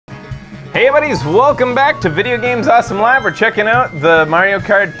Hey buddies, welcome back to Video Games Awesome Live. We're checking out the Mario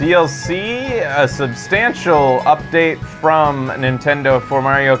Kart DLC, a substantial update from Nintendo for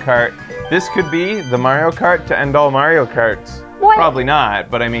Mario Kart. This could be the Mario Kart to end all Mario Karts. What? Probably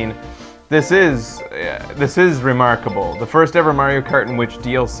not, but I mean, this is remarkable. The first ever Mario Kart in which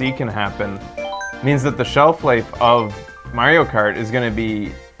DLC can happen means that the shelf life of Mario Kart is going to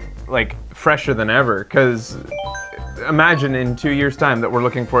be like fresher than ever, because imagine in 2 years' time that we're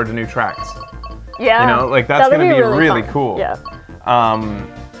looking forward to new tracks. Yeah. You know, like that's going to be really fun. cool. Yeah.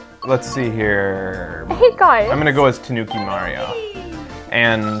 Let's see here. Hey guys. I'm going to go as Tanuki Mario.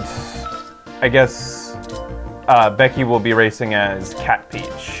 And I guess Becky will be racing as Cat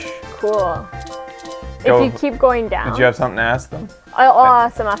Peach. Cool. If you keep going down. Did you have something to ask them? I'll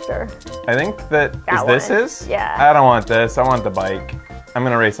ask them after. I think that is this? Yeah. I don't want this. I want the bike. I'm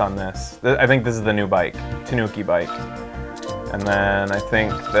gonna race on this. I think this is the new bike, Tanuki bike. And then I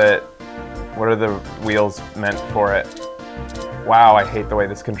think that, what are the wheels meant for it? Wow, I hate the way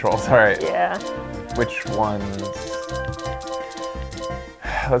this controls. All right. Yeah. Which ones?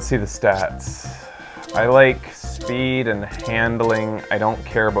 Let's see the stats. I like speed and handling. I don't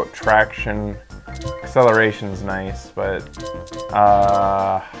care about traction. Acceleration's nice, but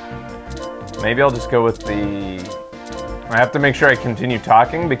maybe I'll just go with the... I have to make sure I continue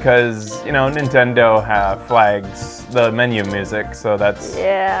talking because, you know, Nintendo flags the menu music, so that's...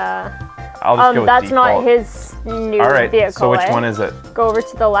 Yeah. I'll just go with that's default. Not his new All right, vehicle. so which one is it? Go over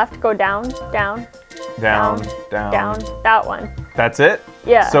to the left, go down, down. Down. That one. That's it?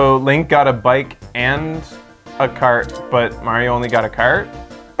 Yeah. So Link got a bike and a cart, but Mario only got a cart?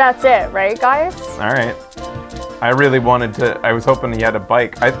 That's it, right, guys? All right. I really wanted to, I was hoping he had a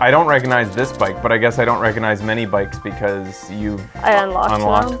bike. I don't recognize this bike, but I guess I don't recognize many bikes because you've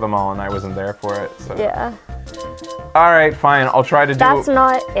unlocked them all and I wasn't there for it. So. Yeah. All right, fine. I'll try to do... That's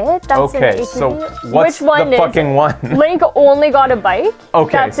not it? That's okay, an so what's Which one the fucking one? Link only got a bike?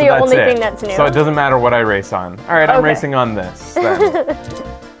 Okay, that's so the that's only it. thing that's new. So it doesn't matter what I race on. All right, I'm racing on this then.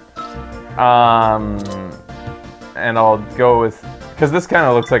 And I'll go with... Because this kind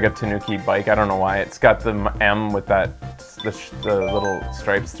of looks like a Tanuki bike. I don't know why. It's got the M with the little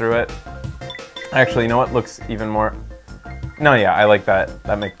stripes through it. Actually, you know what looks even more... No, yeah, I like that.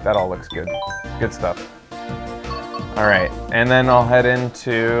 That all looks good. Good stuff. All right, and then I'll head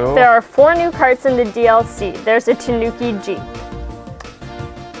into... There are 4 new carts in the DLC. There's a Tanuki Jeep.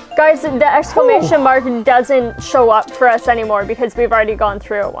 Guys, the exclamation mark doesn't show up for us anymore because we've already gone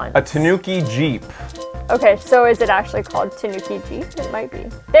through it once. A Tanuki Jeep. Okay, so is it actually called Tanuki Jeep? It might be.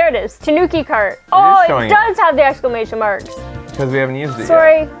 There it is, Tanuki Kart. Oh, it does have the exclamation marks. Because we haven't used it yet.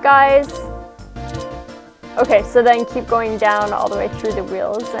 Sorry, guys. Okay, so then keep going down all the way through the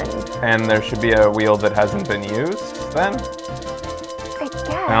wheels and there should be a wheel that hasn't been used then? I guess.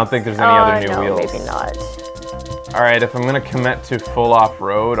 I don't think there's any other new wheels. Maybe not. All right, if I'm gonna commit to full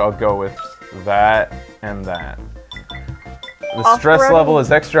off-road, I'll go with that and that. The stress level is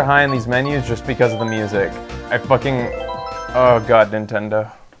extra high in these menus just because of the music. I fucking... Oh god,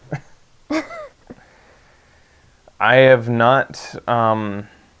 Nintendo. I have not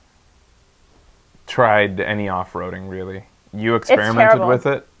tried any off-roading, really. You experimented with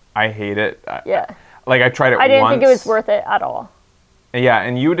it. I hate it. Yeah. Like, I tried it once. I didn't think it was worth it at all. Yeah,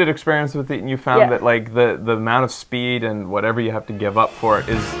 and you did experiments with it, and you found that, like, the amount of speed and whatever you have to give up for it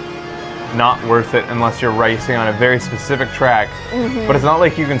is not worth it unless you're racing on a very specific track. But it's not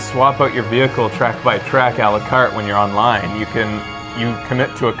like you can swap out your vehicle track by track a la carte when you're online. You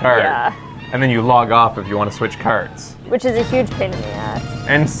commit to a cart, and then you log off if you want to switch carts. Which is a huge pain in the ass.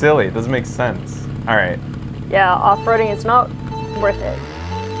 And silly. It doesn't make sense. All right. Yeah, off-roading is not worth it.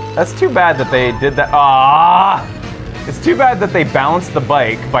 That's too bad that they did that. Ah! It's too bad that they balanced the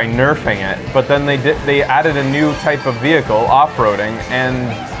bike by nerfing it, but then they added a new type of vehicle, off-roading, and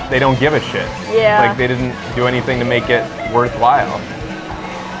they don't give a shit. Yeah. Like, they didn't do anything to make it worthwhile.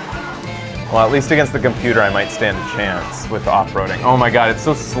 Well, at least against the computer, I might stand a chance with off-roading. Oh my god, it's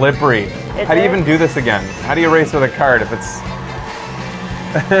so slippery. How do you even do this again? How do you race with a cart if it's...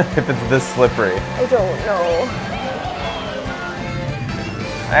 if it's this slippery? I don't know.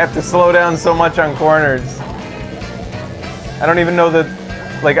 I have to slow down so much on corners. I don't even know that,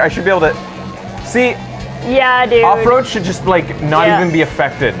 like, I should be able to, see, yeah, dude. Off-road should just, like, not even be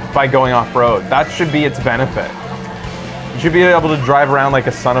affected by going off-road. That should be its benefit. You should be able to drive around like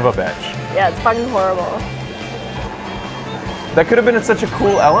a son of a bitch. Yeah, it's fucking horrible. That could have been such a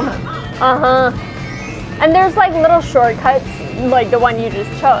cool element. Uh-huh. And there's, like, little shortcuts, like the one you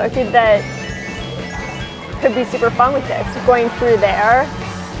just took, that could be super fun with this, going through there.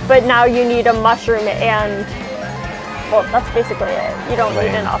 But now you need a mushroom and Well, that's basically it. You don't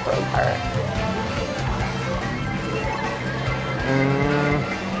need Lame. an off-road cart.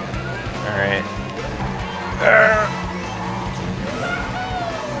 Alright.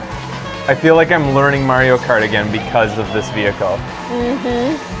 I feel like I'm learning Mario Kart again because of this vehicle.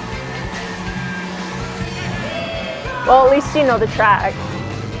 Well, at least you know the track.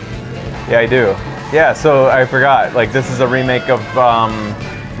 Yeah, I do. Yeah, so I forgot. Like, this is a remake of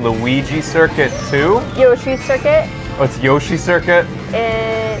Luigi Circuit 2? Yoshi Circuit. Oh, it's Yoshi Circuit?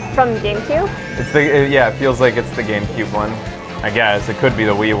 From GameCube? It's the yeah, it feels like it's the GameCube one. I guess. It could be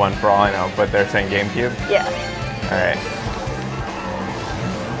the Wii one for all I know, but they're saying GameCube? Yeah. Alright.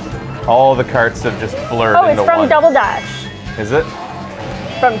 All the carts have just blurred Oh, into it's from one. Double Dash. Is it?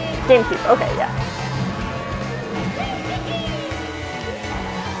 From GameCube. Okay, yeah.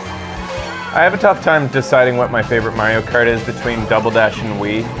 I have a tough time deciding what my favorite Mario Kart is between Double Dash and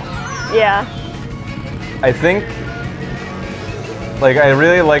Wii. Yeah. I think, like, I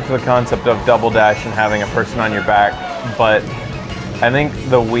really liked the concept of Double Dash and having a person on your back, but I think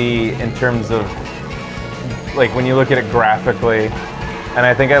the Wii, in terms of, like, when you look at it graphically, and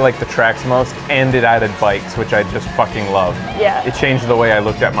I think I like the tracks most, and it added bikes, which I just fucking love. Yeah. It changed the way I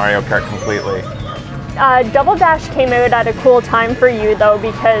looked at Mario Kart completely. Double Dash came out at a cool time for you, though,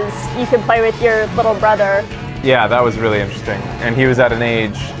 because you could play with your little brother. Yeah, that was really interesting. And he was at an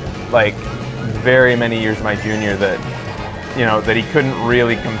age, like, very many years my junior that, you know, that he couldn't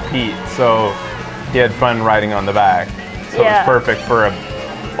really compete, so he had fun riding on the back. So Yeah. it was perfect for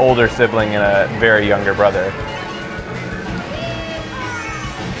a older sibling and a very younger brother.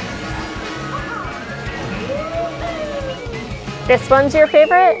 This one's your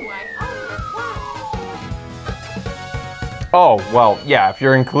favorite? Oh, well, yeah, if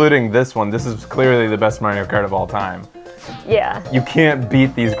you're including this one, this is clearly the best Mario Kart of all time. Yeah. You can't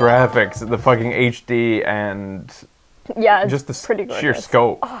beat these graphics, the fucking HD and Yeah, it's just the pretty sheer gorgeous.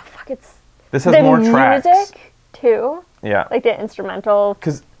 scope. Oh, fuck, it's... This has the more tracks. music, too. Yeah. Like the instrumental.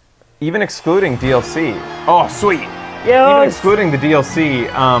 Because even excluding DLC, oh, sweet. Yeah. Even excluding the DLC,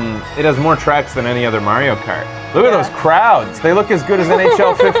 it has more tracks than any other Mario Kart. Look at those crowds. They look as good as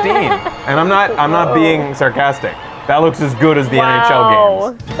NHL 15. And I'm not being sarcastic. That looks as good as the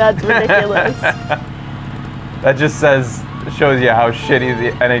NHL games. That's ridiculous. That just shows you how shitty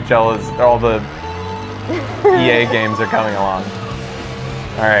the NHL is. All the EA games are coming along.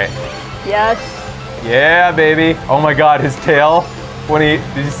 All right. Yes. Yeah, baby. Oh my God, his tail. Did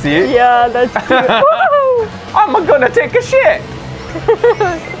you see it? Yeah, that's cute. Woo! I'm gonna take a shit.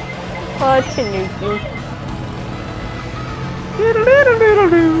 Oh, Tanuki.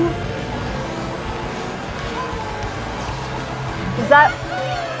 Is that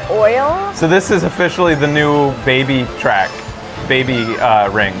oil? So this is officially the new baby track, baby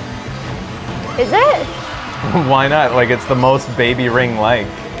ring. Is it? Why not? Like, it's the most baby ring like.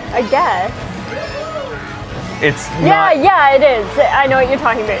 I guess. It's Yeah, it is. I know what you're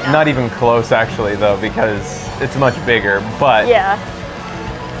talking about now. not even close actually though, because it's much bigger, but Yeah.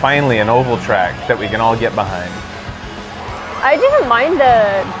 finally an oval track that we can all get behind. I didn't mind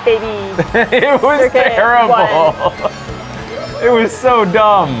the baby It was circuit terrible. It was so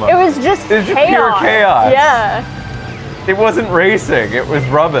dumb. It was just It was just chaos. pure chaos. Yeah. It wasn't racing, it was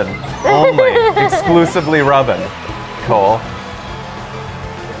rubbing. Only. Exclusively rubbing. Cole.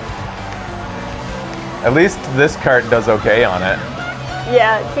 At least this kart does okay on it.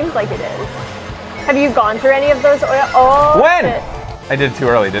 Yeah, it seems like it is. Have you gone through any of those oil? Oh, When? shit. I did too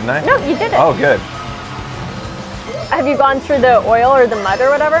early, didn't I? No, you did it. Oh, good. Have you gone through the oil or the mud or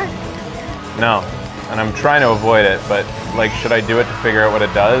whatever? No. And I'm trying to avoid it, but like, should I do it to figure out what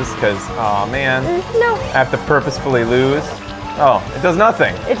it does? Because, oh man, No. I have to purposefully lose. Oh, it does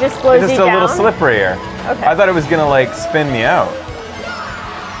nothing. It just slows It's you just a down? little slipperier. Okay. I thought it was gonna like spin me out.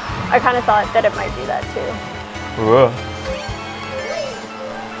 I kind of thought that it might do that too. Ooh.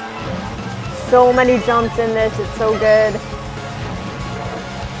 So many jumps in this. It's so good.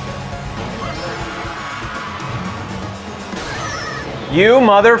 You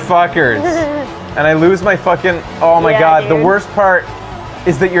motherfuckers. And I lose my fucking, oh my Yeah, God. The dude. worst part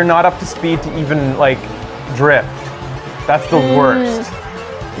is that you're not up to speed to even like drift. That's the worst.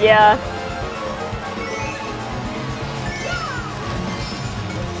 Yeah.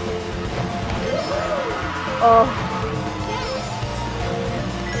 Oh,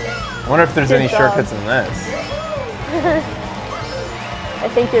 I wonder if there's Good any job. shortcuts in this. I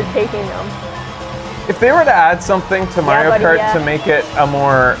think you're taking them. If they were to add something to Mario buddy, Kart yeah. to make it a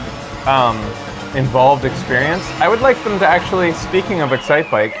more involved experience, I would like them to actually, speaking of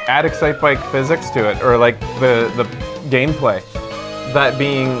Excitebike, add Excitebike physics to it, or like the gameplay. That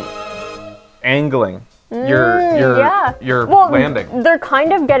being angling. your landing. They're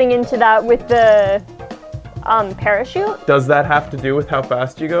kind of getting into that with the parachute. Does that have to do with how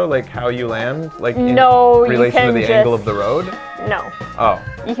fast you go, like how you land, like in no, relation to the angle of the road? No. Oh.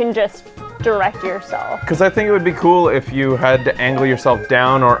 You can just direct yourself. Because I think it would be cool if you had to angle yourself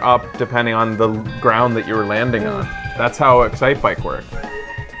down or up depending on the ground that you were landing on. That's how Excite Bike works.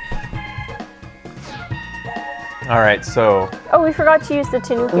 All right, so. Oh, we forgot to use the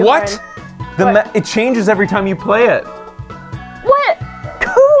Tanuki What? horn. It changes every time you play it. What?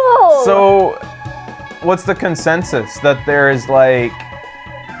 Cool. So, what's the consensus? That there is like,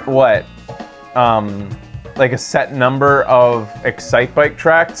 what? Like a set number of Excite Bike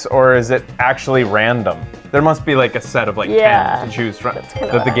tracks, or is it actually random? There must be like a set of like 10 to choose from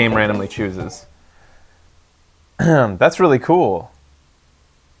that the game randomly chooses. That's really cool.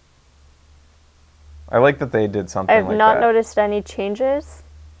 I like that they did something like that. I have not noticed any changes.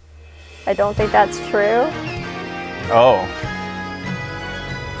 I don't think that's true. Oh.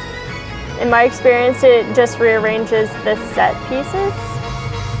 In my experience, it just rearranges the set pieces.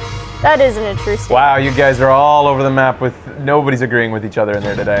 That isn't a true statement. Wow, you guys are all over the map with nobody's agreeing with each other in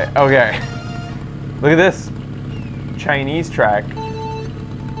there today. Okay. Look at this. Chinese track.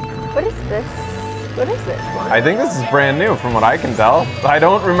 What is this? What is this one? I think this is brand new from what I can tell. I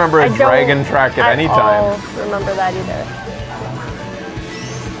don't remember a dragon track at any time. I don't remember that either.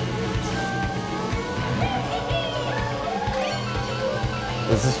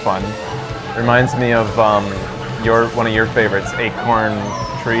 This is fun. Reminds me of one of your favorites, Acorn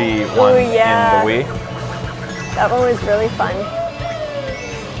Tree one in the Wii. That one was really fun.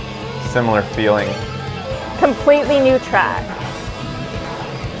 Similar feeling. Completely new track.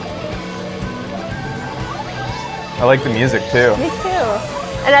 I like the music too. Me too.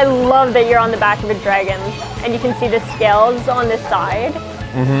 And I love that you're on the back of a dragon and you can see the scales on the side.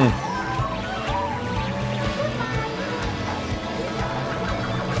 Mm-hmm.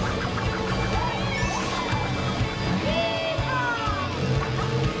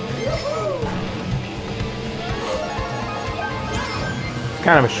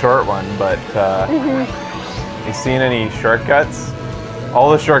 Kind of a short one, but you seen any shortcuts? All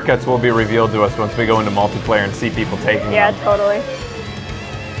the shortcuts will be revealed to us once we go into multiplayer and see people taking them. Yeah, totally.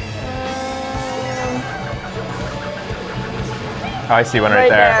 Oh, I see one right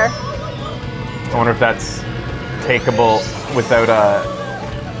there. I wonder if that's takeable without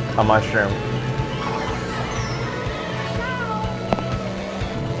a mushroom.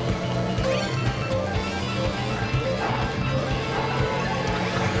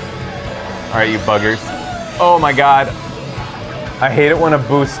 All right, you buggers. Oh my God. I hate it when a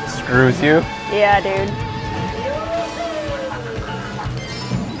boost screws you. Yeah, dude.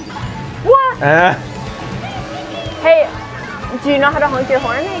 What? Hey, do you know how to honk your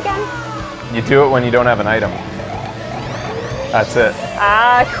horn again? You do it when you don't have an item. That's it.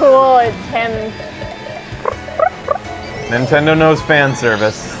 Ah, cool. It's him. Nintendo knows fan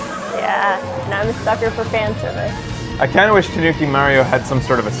service. Yeah, and I'm a sucker for fan service. I kind of wish Tanuki Mario had some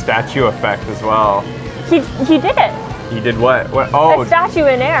sort of a statue effect as well. He did it. He did what? Oh, a statue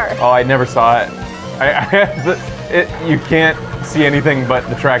in air. Oh, I never saw it. You can't see anything but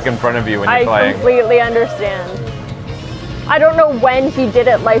the track in front of you when you're playing. I completely understand. I don't know when he did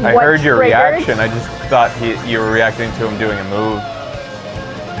it, like I what heard your triggered. reaction. I just thought you were reacting to him doing a move.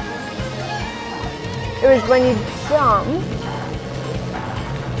 It was when you jumped,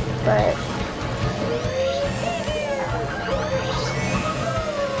 but...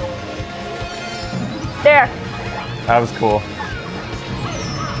 There. That was cool.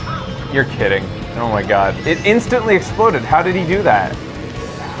 You're kidding. Oh my God. It instantly exploded. How did he do that?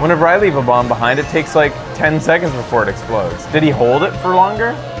 Whenever I leave a bomb behind, it takes like 10 seconds before it explodes. Did he hold it for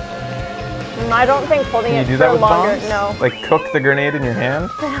longer? I don't think holding it for longer, no. Like cook the grenade in your hand?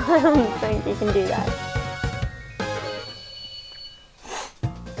 I don't think you can do that.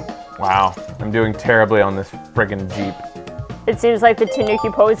 Wow. I'm doing terribly on this friggin' Jeep. It seems like the Tanuki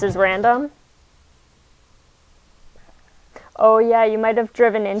pose is random. Oh yeah, you might have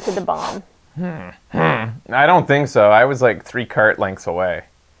driven into the bomb. I don't think so. I was like 3 kart lengths away.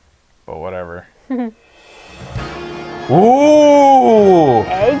 But whatever. Ooh!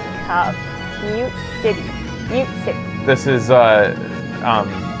 Egg Cup. Mute City. Mute City. This is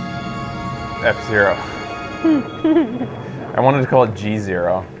F-Zero. I wanted to call it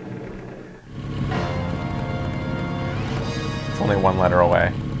G-Zero. It's only 1 letter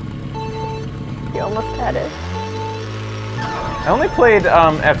away. You almost had it. I only played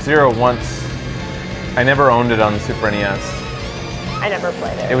F-Zero once. I never owned it on the Super NES. I never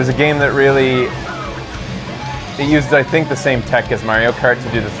played it. It was a game that really... It used, I think, the same tech as Mario Kart to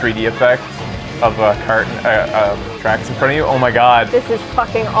do the 3D effect. of cart tracks in front of you. Oh my god. This is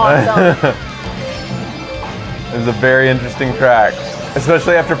fucking awesome. This is a very interesting track.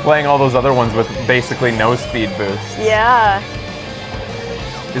 Especially after playing all those other ones with basically no speed boosts. Yeah.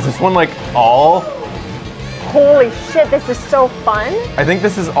 Is this one like all? Holy shit, this is so fun. I think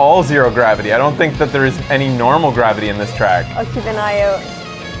this is all zero gravity. I don't think that there is any normal gravity in this track. I'll keep an eye out.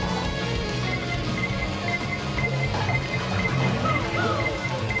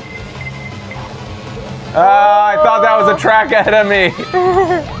 I thought that was a track ahead of me.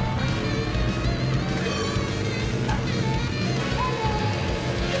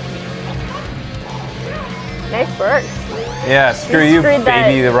 Nice work. Yeah, screw you,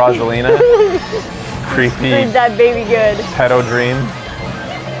 baby Rosalina. Creepy. Screwed that baby good. Pedo dream.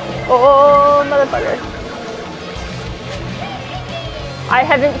 Oh, motherfucker. I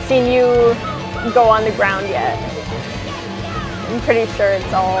haven't seen you go on the ground yet. I'm pretty sure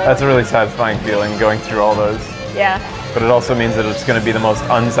it's all... That's a really satisfying feeling, going through all those. Yeah. But it also means that it's going to be the most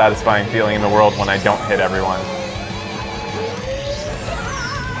unsatisfying feeling in the world when I don't hit everyone.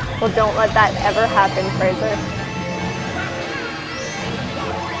 Well, don't let that ever happen, Fraser.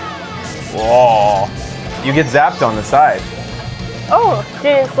 Whoa. You get zapped on the side. Oh,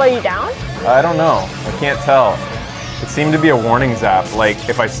 did it slow you down? I don't know. I can't tell. It seemed to be a warning zap. Like,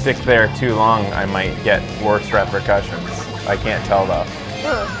 if I stick there too long, I might get worse repercussions. I can't tell, though.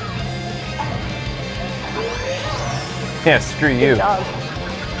 Yeah, screw you. Good job.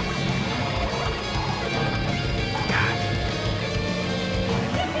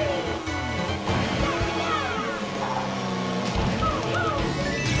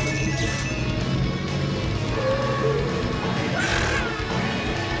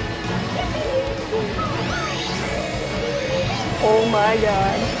 Oh my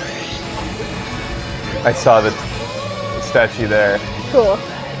god. I saw the statue there. Cool.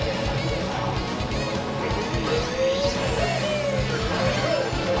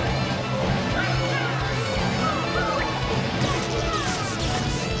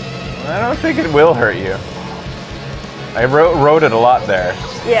 I don't think it will hurt you. I rode it a lot there.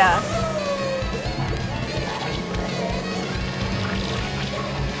 Yeah.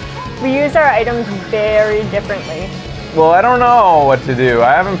 We use our items very differently. Well, I don't know what to do.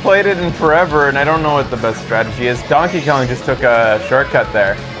 I haven't played it in forever, and I don't know what the best strategy is. Donkey Kong just took a shortcut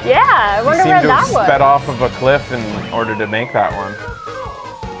there. Yeah, I wonder where that was. He seemed to have sped off of a cliff in order to make that one.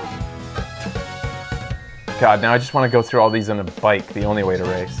 God, now I just want to go through all these on a bike, the only way to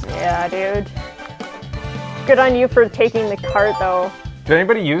race. Yeah, dude. Good on you for taking the cart, though. Did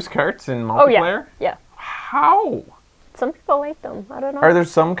anybody use carts in multiplayer? Oh, yeah. How? Some people like them. I don't know. Are there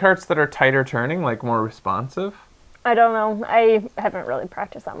some carts that are tighter turning, like more responsive? I don't know. I haven't really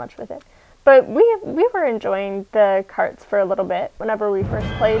practiced that much with it. But we were enjoying the carts for a little bit whenever we first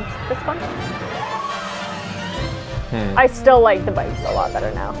played this one. I still like the bikes a lot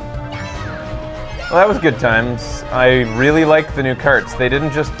better now. Well, that was good times. I really like the new carts. They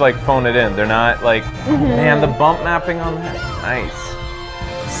didn't just like phone it in. They're not like, oh man, the bump mapping on that, nice.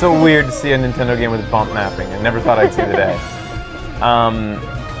 So weird to see a Nintendo game with bump mapping. I never thought I'd see the day.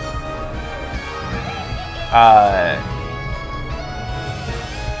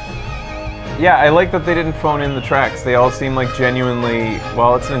 Yeah, I like that they didn't phone in the tracks. They all seem like genuinely,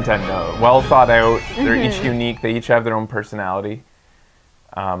 well, it's Nintendo, well thought out. They're each unique. They each have their own personality.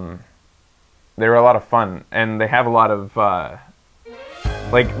 They were a lot of fun, and they have a lot of,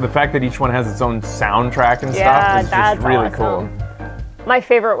 like, the fact that each one has its own soundtrack and stuff is just really cool. My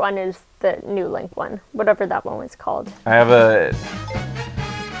favorite one is the New Link one, whatever that one was called. I have a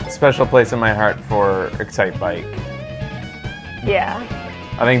special place in my heart for Excite Bike. Yeah.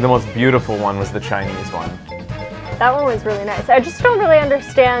 I think the most beautiful one was the Chinese one. That one was really nice. I just don't really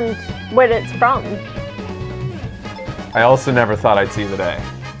understand what it's from. I also never thought I'd see the day.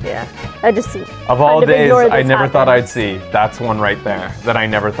 Yeah. I just of all days I never thought I'd see. That's one right there that I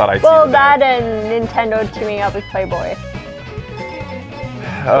never thought I'd see. Well, that and Nintendo teaming up with Playboy.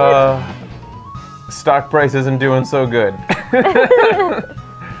 Stock price isn't doing so good.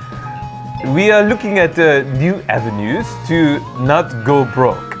 We are looking at new avenues to not go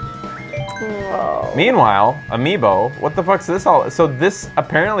broke. Whoa. Meanwhile, Amiibo, what the fuck's this all? So this,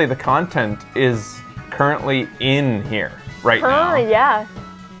 apparently the content is currently in here right now. Yeah.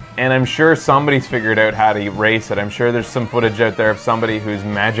 And I'm sure somebody's figured out how to erase it. I'm sure there's some footage out there of somebody who's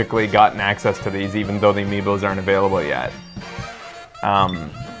magically gotten access to these even though the Amiibos aren't available yet.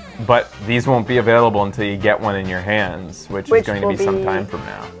 But these won't be available until you get one in your hands, which is going to be some time from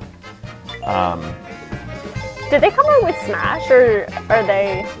now. Did they come out with Smash, or are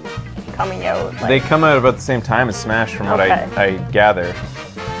they coming out? They come out about the same time as Smash, from what I gather.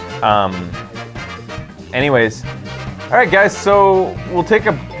 Anyways, all right, guys. So we'll take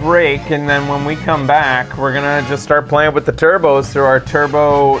a break, and then when we come back, we're gonna just start playing with the turbos through our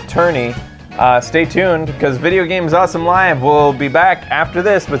turbo tourney. Stay tuned, because Video Games Awesome Live will be back after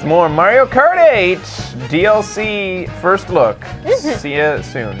this with more Mario Kart 8 DLC first look. See you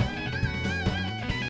soon.